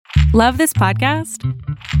Love this podcast?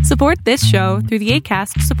 Support this show through the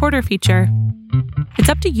Acast supporter feature. It's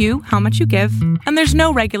up to you how much you give, and there's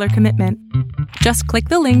no regular commitment. Just click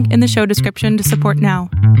the link in the show description to support now.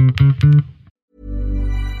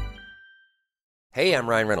 Hey, I'm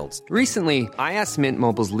Ryan Reynolds. Recently, I asked Mint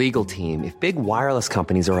Mobile's legal team if big wireless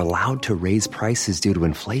companies are allowed to raise prices due to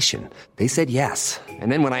inflation. They said yes.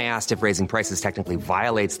 And then when I asked if raising prices technically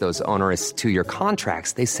violates those onerous two-year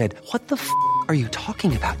contracts, they said, "What the f*** are you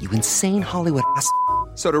talking about, you insane Hollywood ass?"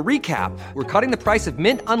 So to recap, we're cutting the price of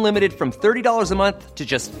Mint Unlimited from $30 a month to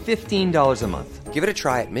just $15 a month. Give it a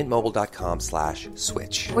try at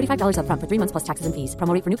mintmobile.com/switch. $45 up front for 3 months plus taxes and fees.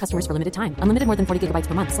 Promo rate for new customers for limited time. Unlimited more than 40 gigabytes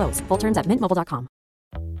per month. Slows full terms at mintmobile.com.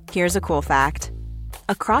 Here's a cool fact.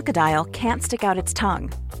 A crocodile can't stick out its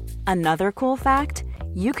tongue. Another cool fact,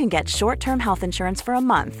 you can get short-term health insurance for a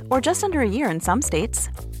month or just under a year in some states.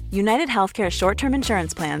 United Healthcare short-term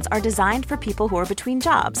insurance plans are designed for people who are between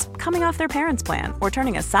jobs, coming off their parents' plan, or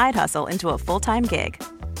turning a side hustle into a full-time gig.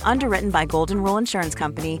 Underwritten by Golden Rule Insurance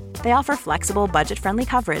Company, they offer flexible, budget-friendly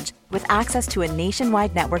coverage with access to a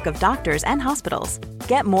nationwide network of doctors and hospitals.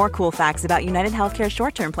 Get more cool facts about United Healthcare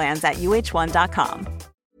short-term plans at uh1.com.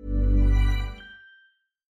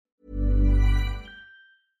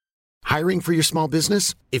 Hiring for your small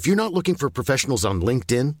business? If you're not looking for professionals on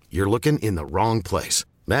LinkedIn, you're looking in the wrong place.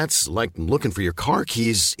 That's like looking for your car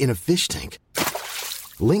keys in a fish tank.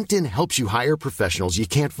 LinkedIn helps you hire professionals you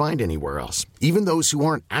can't find anywhere else, even those who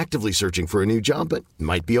aren't actively searching for a new job but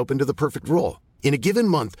might be open to the perfect role. In a given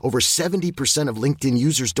month, over 70% of LinkedIn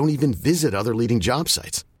users don't even visit other leading job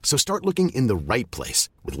sites. So start looking in the right place.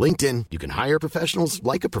 With LinkedIn, you can hire professionals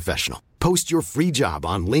like a professional. Post your free job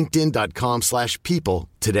on linkedin.com/people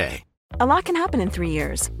today. A lot can happen in 3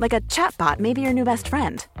 years, like a chatbot may be your new best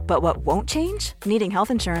friend. But what won't change? Needing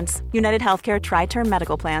health insurance. United Healthcare Tri-Term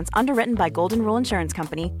Medical Plans, underwritten by Golden Rule Insurance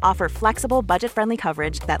Company, offer flexible, budget-friendly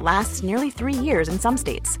coverage that lasts nearly 3 years in some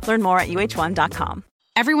states. Learn more at uh1.com.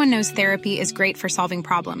 Everyone knows therapy is great for solving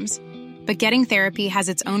problems. But getting therapy has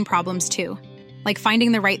its own problems too. Like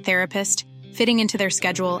finding the right therapist, fitting into their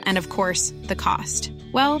schedule, and of course, the cost.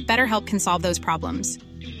 Well, BetterHelp can solve those problems.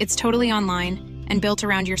 It's totally online and built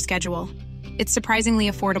around your schedule. It's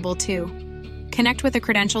surprisingly affordable, too. Connect with a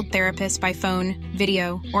credentialed therapist by phone,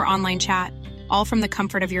 video, or online chat, all from the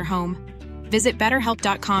comfort of your home. Visit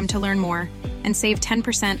BetterHelp.com to learn more and save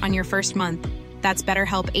 10% on your first month. That's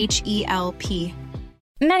BetterHelp, H-E-L-P.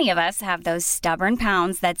 Many of us have those stubborn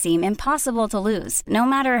pounds that seem impossible to lose, no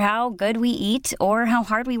matter how good we eat or how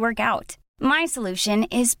hard we work out. My solution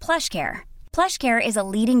is PlushCare. PlushCare is a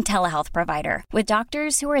leading telehealth provider with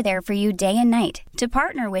doctors who are there for you day and night to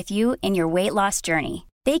partner with you in your weight loss journey.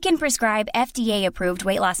 They can prescribe FDA-approved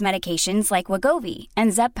weight loss medications like Wegovy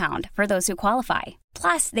and Zepbound for those who qualify.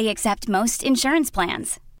 Plus, they accept most insurance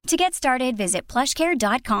plans. To get started, visit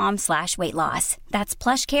plushcare.com/weightloss. That's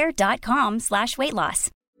plushcare.com/weightloss.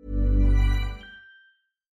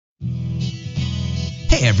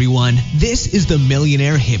 Hey everyone, this is the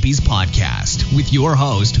Millionaire Hippies Podcast with your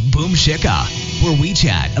host, Boom Shikha, where we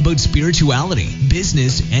chat about spirituality,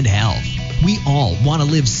 business, and health. We all want to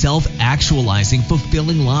live self-actualizing,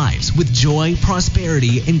 fulfilling lives with joy,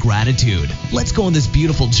 prosperity, and gratitude. Let's go on this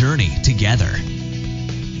beautiful journey together.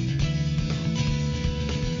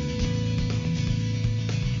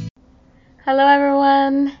 Hello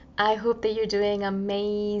everyone, I hope that you're doing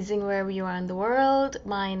amazing wherever you are in the world.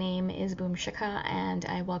 My name is Boom Shikha and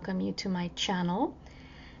I welcome you to my channel.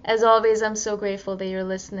 As always, I'm so grateful that you're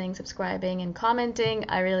listening, subscribing, and commenting.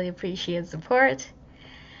 I really appreciate support.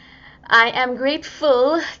 I am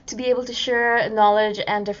grateful to be able to share knowledge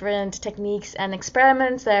and different techniques and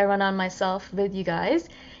experiments that I run on myself with you guys.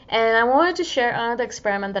 And I wanted to share another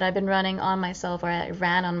experiment that I've been running on myself, or I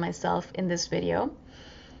ran on myself in this video.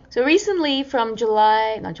 So recently, from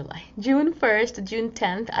June 1st to June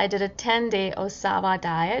 10th, I did a 10-day Ohsawa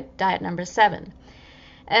diet number 7.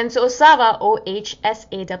 And so Ohsawa,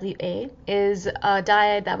 O-H-S-A-W-A, is a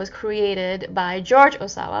diet that was created by George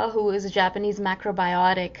Ohsawa, who is a Japanese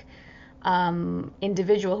macrobiotic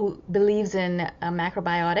individual who believes in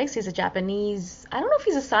macrobiotics. He's a Japanese, I don't know if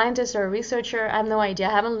he's a scientist or a researcher, I have no idea,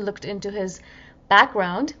 I haven't looked into his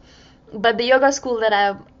background. But the yoga school that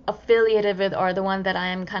I'm affiliated with, or the one that I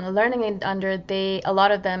am kind of learning it under, a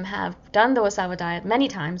lot of them have done the Ohsawa diet many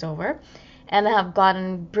times over and have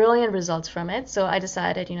gotten brilliant results from it. So I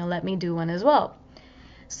decided, let me do one as well.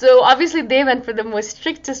 So obviously they went for the most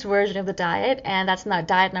strictest version of the diet, and that's not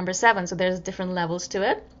diet number 7. So there's different levels to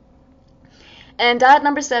it. And diet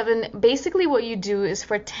number 7, basically what you do is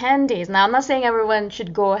for 10 days. Now, I'm not saying everyone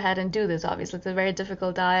should go ahead and do this. Obviously, it's a very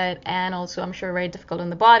difficult diet, and also I'm sure very difficult on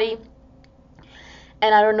the body.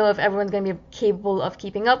 And I don't know if everyone's going to be capable of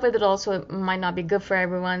keeping up with it. Also, it might not be good for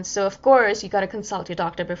everyone. So, of course, you got to consult your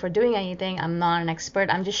doctor before doing anything. I'm not an expert.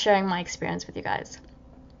 I'm just sharing my experience with you guys.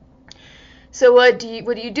 So what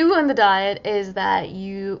you do on the diet is that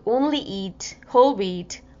you only eat whole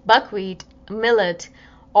wheat, buckwheat, millet,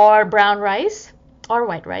 or brown rice or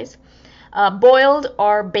white rice, boiled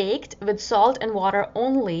or baked with salt and water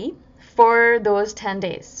only for those 10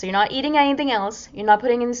 days. So you're not eating anything else. You're not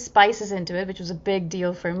putting any spices into it, which was a big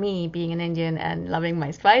deal for me being an Indian and loving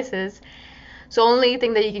my spices. So only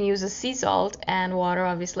thing that you can use is sea salt and water,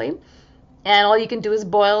 obviously. And all you can do is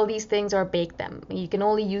boil these things or bake them. You can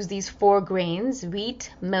only use these 4 grains: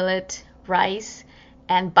 wheat, millet, rice,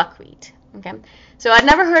 and buckwheat. Okay, so I'd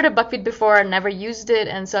never heard of buckwheat before, I never used it,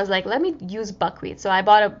 and so I was like, let me use buckwheat. So I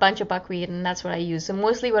bought a bunch of buckwheat, and that's what I used. So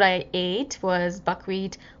mostly what I ate was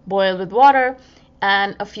buckwheat boiled with water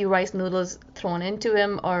and a few rice noodles thrown into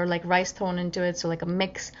them, or like rice thrown into it, so like a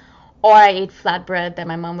mix. Or I ate flatbread that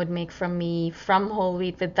my mom would make from me from whole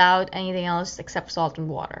wheat without anything else except salt and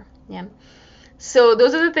water. Yeah. So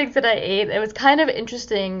those are the things that I ate. It was kind of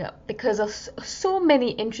interesting because of so many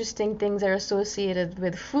interesting things are associated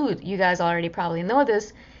with food. You guys already probably know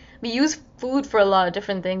this. We use food for a lot of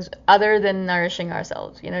different things other than nourishing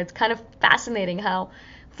ourselves. It's kind of fascinating how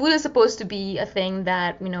food is supposed to be a thing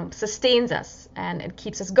that, sustains us and it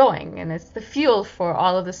keeps us going. And it's the fuel for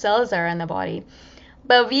all of the cells that are in the body.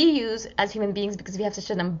 But we use, as human beings, because we have such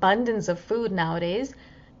an abundance of food nowadays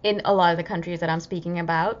in a lot of the countries that I'm speaking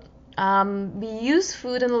about, we use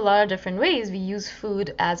food in a lot of different ways. We use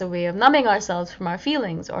food as a way of numbing ourselves from our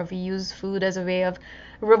feelings, or we use food as a way of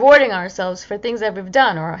rewarding ourselves for things that we've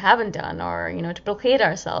done or haven't done, or, to placate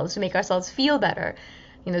ourselves, to make ourselves feel better.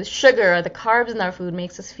 The sugar or the carbs in our food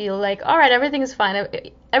makes us feel like, all right, everything is fine.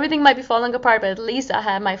 Everything might be falling apart, but at least I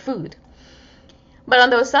have my food. But on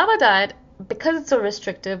the Ohsawa diet, because it's so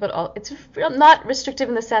restrictive, but it's not restrictive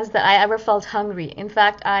in the sense that I ever felt hungry. In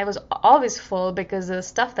fact, I was always full because the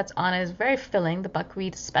stuff that's on it is very filling, the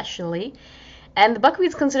buckwheat especially. And the buckwheat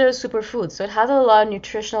is considered a superfood, so it has a lot of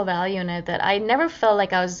nutritional value in it that I never felt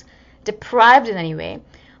like I was deprived in any way.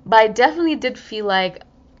 But I definitely did feel like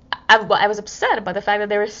I was upset about the fact that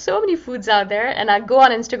there were so many foods out there, and I'd go on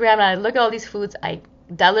Instagram and I'd look at all these foods. I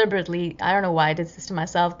deliberately, I don't know why I did this to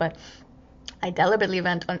myself, but I deliberately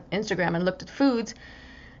went on Instagram and looked at foods.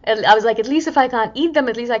 And I was like, at least if I can't eat them,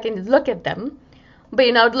 at least I can look at them.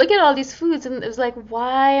 But, I'd look at all these foods and it was like,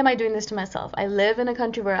 why am I doing this to myself? I live in a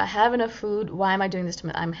country where I have enough food. Why am I doing this to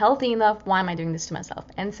myself? I'm healthy enough. Why am I doing this to myself?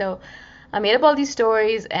 And so I made up all these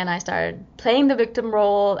stories and I started playing the victim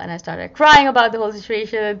role and I started crying about the whole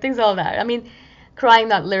situation and things all that. I mean, crying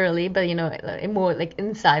not literally, but, more like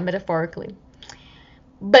inside, metaphorically.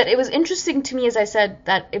 But it was interesting to me, as I said,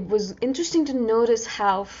 that it was interesting to notice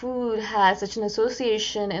how food has such an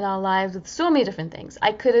association in our lives with so many different things.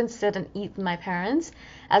 I couldn't sit and eat with my parents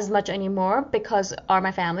as much anymore or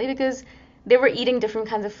my family, because they were eating different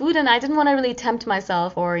kinds of food and I didn't want to really tempt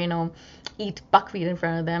myself or, eat buckwheat in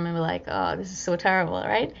front of them and be like, oh, this is so terrible,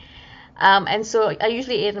 right? And so I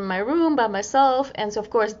usually ate in my room by myself. And so,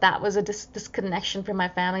 of course, that was a disconnection from my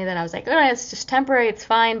family that I was like, all right, it's just temporary, it's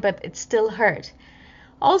fine, but it still hurt.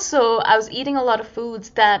 Also, I was eating a lot of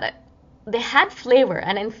foods that they had flavor.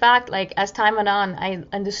 And in fact, like as time went on, I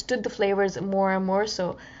understood the flavors more and more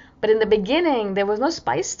so. But in the beginning, there was no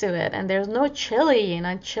spice to it. And there's no chili.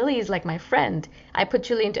 Chili is like my friend. I put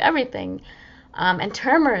chili into everything. And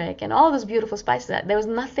turmeric and all those beautiful spices. There was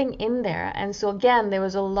nothing in there. And so again, there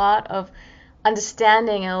was a lot of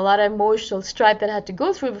understanding and a lot of emotional strife that I had to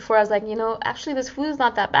go through before I was like, actually this food is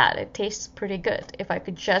not that bad. It tastes pretty good. If I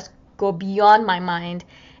could just go beyond my mind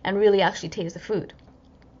and really actually taste the food.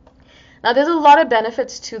 Now, there's a lot of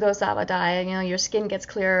benefits to the Ohsawa diet. Your skin gets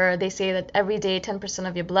clearer. They say that every day 10%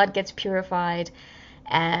 of your blood gets purified,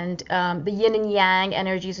 and the yin and yang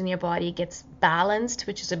energies in your body gets balanced,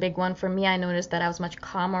 which is a big one for me. I noticed that I was much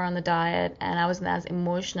calmer on the diet, and I wasn't as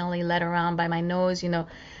emotionally led around by my nose.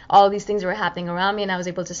 All these things were happening around me, and I was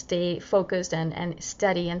able to stay focused and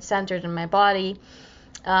steady and centered in my body.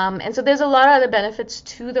 And so there's a lot of other benefits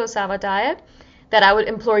to the Ohsawa diet that I would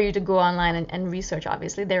implore you to go online and research,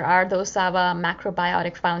 obviously. There are the Ohsawa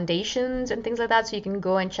Macrobiotic foundations and things like that, so you can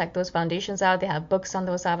go and check those foundations out. They have books on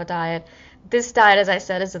the Ohsawa diet. This diet, as I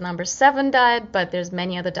said, is the number 7 diet, but there's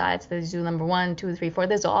many other diets that do number 1, 2, 3, 4.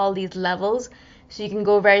 There's all these levels, so you can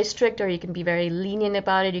go very strict or you can be very lenient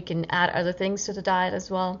about it. You can add other things to the diet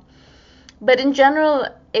as well. But in general,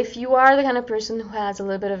 if you are the kind of person who has a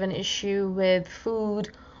little bit of an issue with food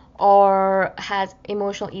or has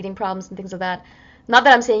emotional eating problems and things like that, Not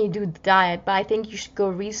that I'm saying you do the diet, but I think you should go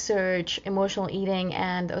research emotional eating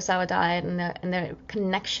and the Ohsawa diet and the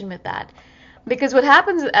connection with that. Because what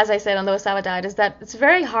happens, as I said, on the Ohsawa diet is that it's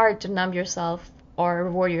very hard to numb yourself or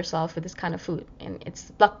reward yourself with this kind of food. And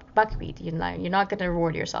it's buckwheat, you're not going to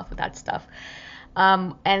reward yourself with that stuff.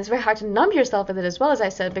 And it's very hard to numb yourself with it as well, as I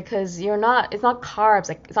said, because it's not carbs,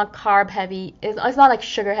 like it's not carb heavy, it's not like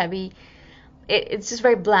sugar heavy. It's just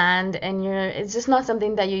very bland, and it's just not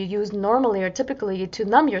something that you use normally or typically to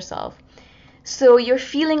numb yourself. So you're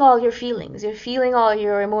feeling all your feelings, you're feeling all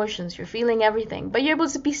your emotions, you're feeling everything, but you're able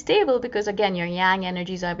to be stable because, again, your yang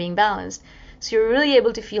energies are being balanced. So you're really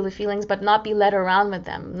able to feel the feelings, but not be led around with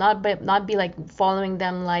them, not be like following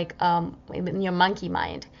them like in your monkey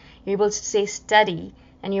mind. You're able to stay steady,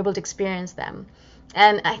 and you're able to experience them.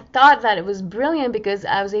 And I thought that it was brilliant because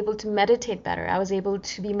I was able to meditate better. I was able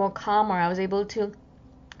to be more calmer. I was able to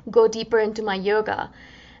go deeper into my yoga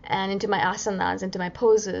and into my asanas, into my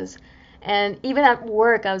poses. And even at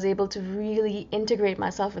work, I was able to really integrate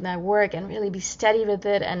myself in that work and really be steady with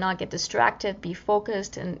it and not get distracted, be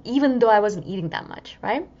focused, and even though I wasn't eating that much,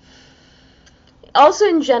 right? Also,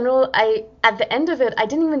 in general, at the end of it, I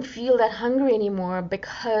didn't even feel that hungry anymore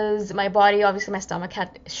because my body, obviously my stomach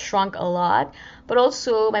had shrunk a lot, but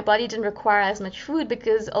also my body didn't require as much food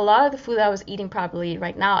because a lot of the food that I was eating probably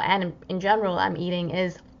right now and in general I'm eating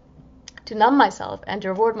is to numb myself and to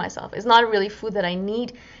reward myself. It's not really food that I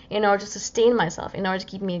need in order to sustain myself, in order to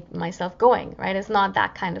keep myself going, right? It's not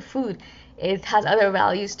that kind of food. It has other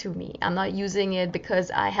values to me. I'm not using it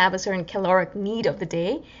because I have a certain caloric need of the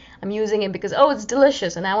day. I'm using it because, it's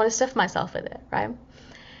delicious and I want to stuff myself with it, right?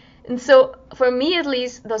 And so for me, at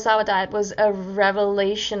least, the Ohsawa diet was a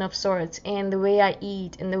revelation of sorts in the way I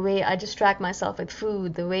eat, in the way I distract myself with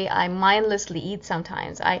food, the way I mindlessly eat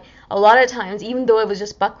sometimes. A lot of times, even though it was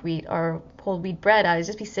just buckwheat or whole wheat bread, I'd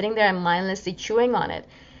just be sitting there and mindlessly chewing on it.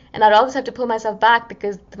 And I'd always have to pull myself back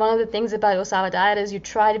because one of the things about Ohsawa diet is you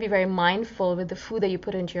try to be very mindful with the food that you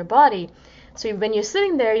put into your body. So when you're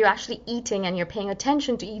sitting there, you're actually eating and you're paying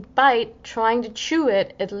attention to each bite, trying to chew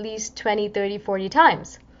it at least 20, 30, 40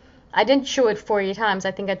 times. I didn't chew it 40 times.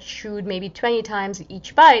 I think I chewed maybe 20 times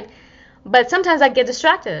each bite. But sometimes I get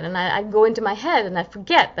distracted and I go into my head and I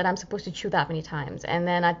forget that I'm supposed to chew that many times. And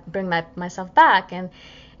then I bring myself back. And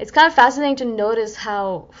it's kind of fascinating to notice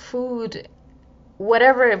how food,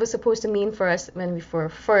 whatever it was supposed to mean for us when we were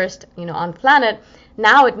first, on the planet,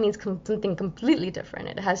 now it means something completely different.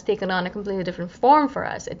 It has taken on a completely different form for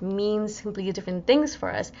us. It means completely different things for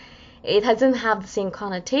us. It doesn't have the same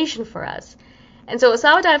connotation for us. And so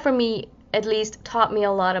Ohsawa diet for me, at least, taught me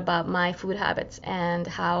a lot about my food habits and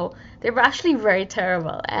how they were actually very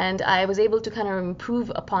terrible. And I was able to kind of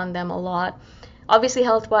improve upon them a lot. Obviously,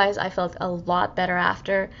 health-wise, I felt a lot better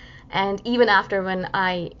after. And even after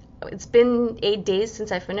it's been 8 days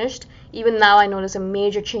since I finished. Even now I notice a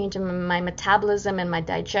major change in my metabolism and my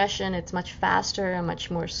digestion. It's much faster and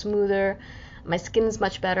much more smoother. My skin's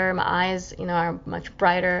much better. My eyes, are much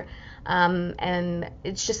brighter. And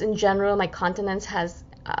it's just in general, my continence has,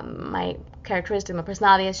 my characteristic, my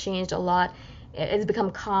personality has changed a lot. It's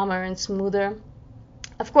become calmer and smoother.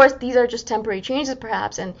 Of course, these are just temporary changes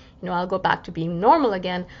perhaps, and I'll go back to being normal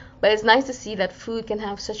again, but it's nice to see that food can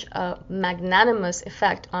have such a magnanimous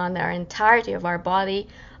effect on our entirety of our body,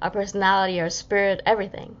 our personality, our spirit,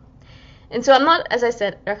 everything. And so I'm not, as I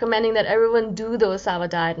said, recommending that everyone do the Ohsawa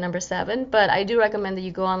diet number 7, but I do recommend that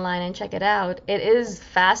you go online and check it out. It is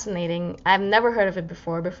fascinating. I've never heard of it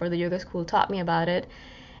before the yoga school taught me about it.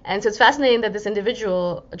 And so it's fascinating that this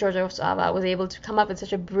individual, George Ohsawa, was able to come up with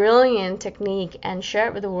such a brilliant technique and share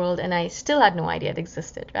it with the world, and I still had no idea it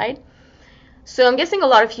existed, right? So I'm guessing a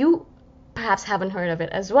lot of you perhaps haven't heard of it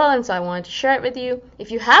as well, and so I wanted to share it with you. If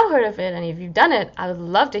you have heard of it and if you've done it, I would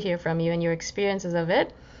love to hear from you and your experiences of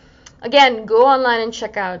it. Again, go online and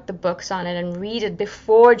check out the books on it and read it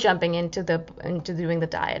before jumping into doing the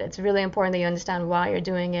diet. It's really important that you understand why you're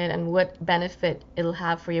doing it and what benefit it'll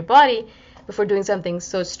have for your body before doing something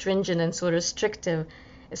so stringent and so restrictive,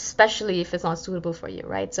 especially if it's not suitable for you,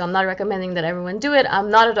 right? So I'm not recommending that everyone do it. I'm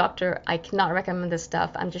not a doctor. I cannot recommend this stuff.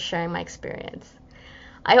 I'm just sharing my experience.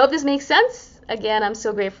 I hope this makes sense. Again, I'm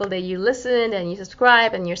so grateful that you listened and you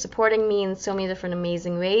subscribe and you're supporting me in so many different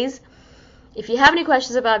amazing ways. If you have any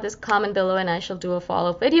questions about this, comment below and I shall do a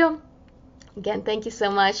follow-up video. Again, thank you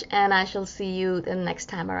so much, and I shall see you the next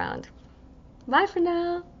time around. Bye for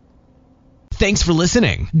now. Thanks for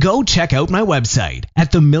listening. Go check out my website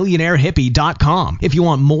at themillionairehippie.com if you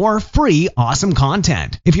want more free, awesome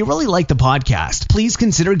content. If you really like the podcast, please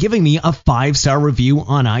consider giving me a 5-star review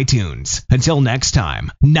on iTunes. Until next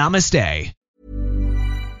time, namaste.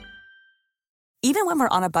 Even when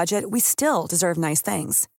we're on a budget, we still deserve nice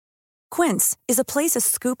things. Quince is a place to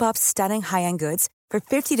scoop up stunning high-end goods for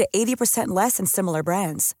 50 to 80% less than similar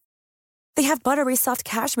brands. They have buttery soft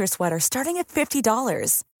cashmere sweaters starting at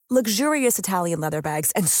 $50, luxurious Italian leather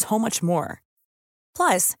bags, and so much more.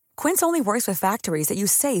 Plus, Quince only works with factories that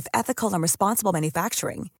use safe, ethical, and responsible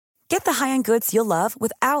manufacturing. Get the high-end goods you'll love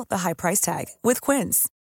without the high price tag with Quince.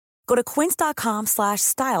 Go to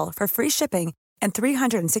quince.com/style for free shipping and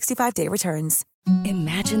 365-day returns.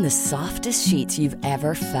 Imagine the softest sheets you've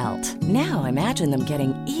ever felt. Now imagine them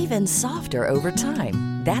getting even softer over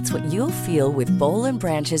time. That's what you'll feel with Boll &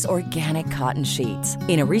 Branch's organic cotton sheets.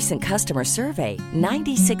 In a recent customer survey,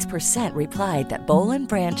 96% replied that Boll &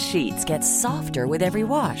 Branch sheets get softer with every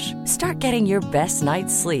wash. Start getting your best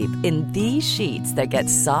night's sleep in these sheets that get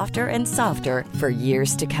softer and softer for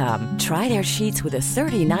years to come. Try their sheets with a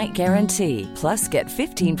 30-night guarantee. Plus, get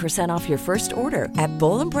 15% off your first order at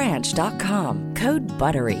bollandbranch.com. Code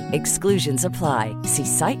BUTTERY. Exclusions apply. See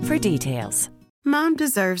site for details. Mom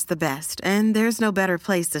deserves the best, and there's no better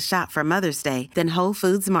place to shop for Mother's Day than Whole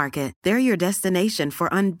Foods Market. They're your destination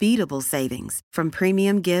for unbeatable savings, from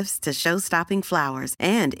premium gifts to show-stopping flowers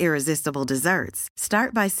and irresistible desserts.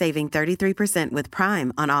 Start by saving 33% with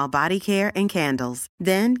Prime on all body care and candles.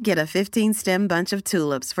 Then get a 15-stem bunch of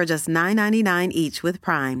tulips for just $9.99 each with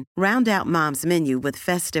Prime. Round out Mom's menu with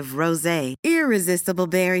festive rosé, irresistible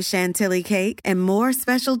berry chantilly cake, and more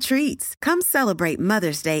special treats. Come celebrate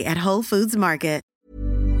Mother's Day at Whole Foods Market.